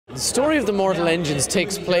The story of the Mortal Engines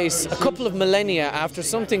takes place a couple of millennia after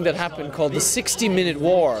something that happened called the 60-minute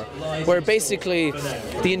war, where basically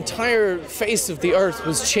the entire face of the Earth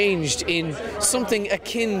was changed in something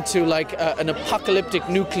akin to like an apocalyptic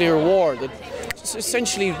nuclear war that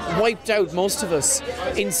essentially wiped out most of us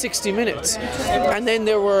in 60 minutes. And then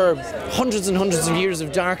there were hundreds and hundreds of years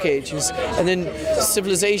of dark ages, and then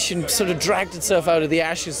civilization sort of dragged itself out of the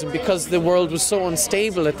ashes, and because the world was so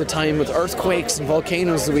unstable at the time with earthquakes and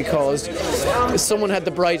volcanoes that we caused, someone had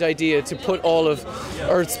the bright idea to put all of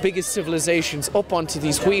Earth's biggest civilizations up onto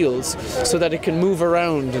these wheels so that it can move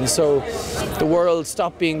around, and so the world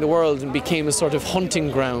stopped being the world and became a sort of hunting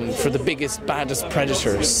ground for the biggest, baddest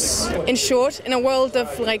predators. In short, in a world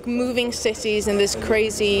of like moving cities and this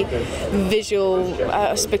crazy visual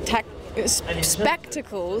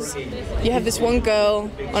spectacles, you have this one girl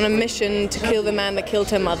on a mission to kill the man that killed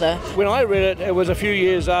her mother. When I read it, it was a few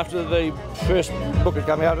years after the first book had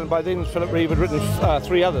come out, and by then Philip Reeve had written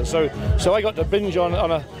 3 others. So I got to binge on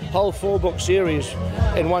a whole 4-book series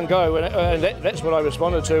in one go, and that's what I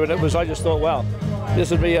responded to. And I just thought, wow,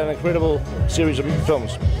 this would be an incredible series of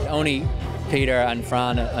films. Only Peter and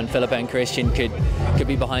Fran and Philippa and Christian could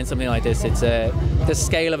be behind something like this. It's the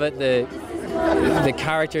scale of it, the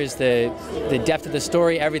characters, the depth of the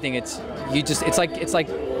story, everything. It's like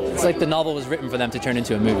the novel was written for them to turn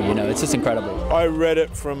into a movie. You know, it's just incredible. I read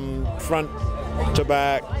it from front to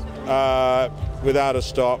back without a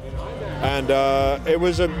stop, and it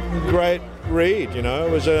was a great read. You know,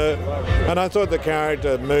 and I thought the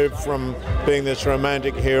character moved from being this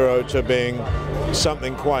romantic hero to being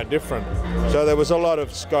something quite different. So there was a lot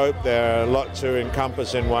of scope there, a lot to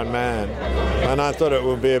encompass in one man, and I thought it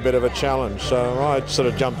would be a bit of a challenge, so I sort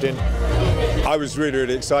of jumped in. I was really,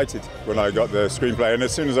 really excited when I got the screenplay, and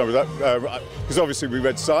as soon as I was up, because obviously we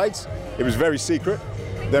read sides, it was very secret,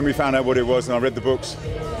 then we found out what it was, and I read the books,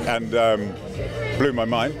 and blew my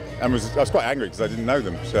mind, and I was quite angry because I didn't know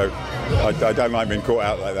them, so I don't like being caught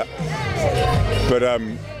out like that. But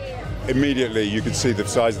immediately you could see the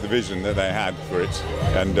size of the vision that they had for it,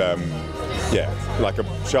 and yeah, like a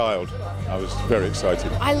child, I was very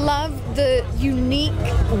excited. I love the unique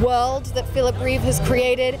world that Philip Reeve has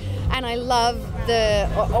created, and I love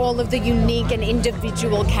all of the unique and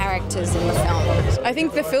individual characters in the film. I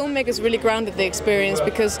think the filmmakers really grounded the experience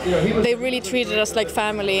because they really treated us like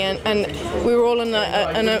family, and we were all on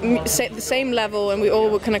the same level, and we all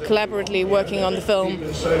were kind of collaboratively working on the film,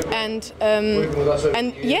 and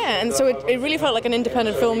so it really felt like an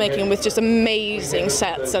independent filmmaking with just amazing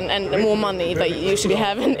sets and more money that you usually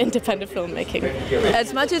have in independent filmmaking.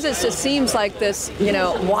 As much as it just seems like this, you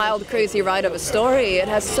know, wild, crazy ride of a story, it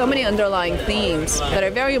has so many underlying themes that are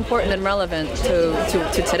very important and relevant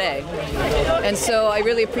to today. And so I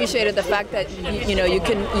really appreciated the fact that you know you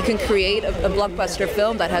can create a blockbuster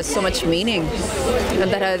film that has so much meaning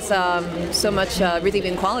and that has so much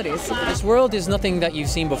redeeming qualities. This world is nothing that you've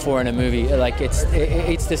seen before in a movie. Like it's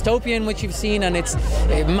dystopian, which you've seen, and it's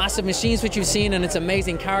massive machines, which you've seen, and it's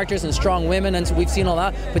amazing characters and strong women, and so we've seen all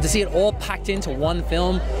that. But to see it all packed into one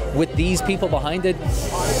film with these people behind it,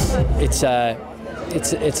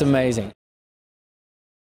 it's amazing.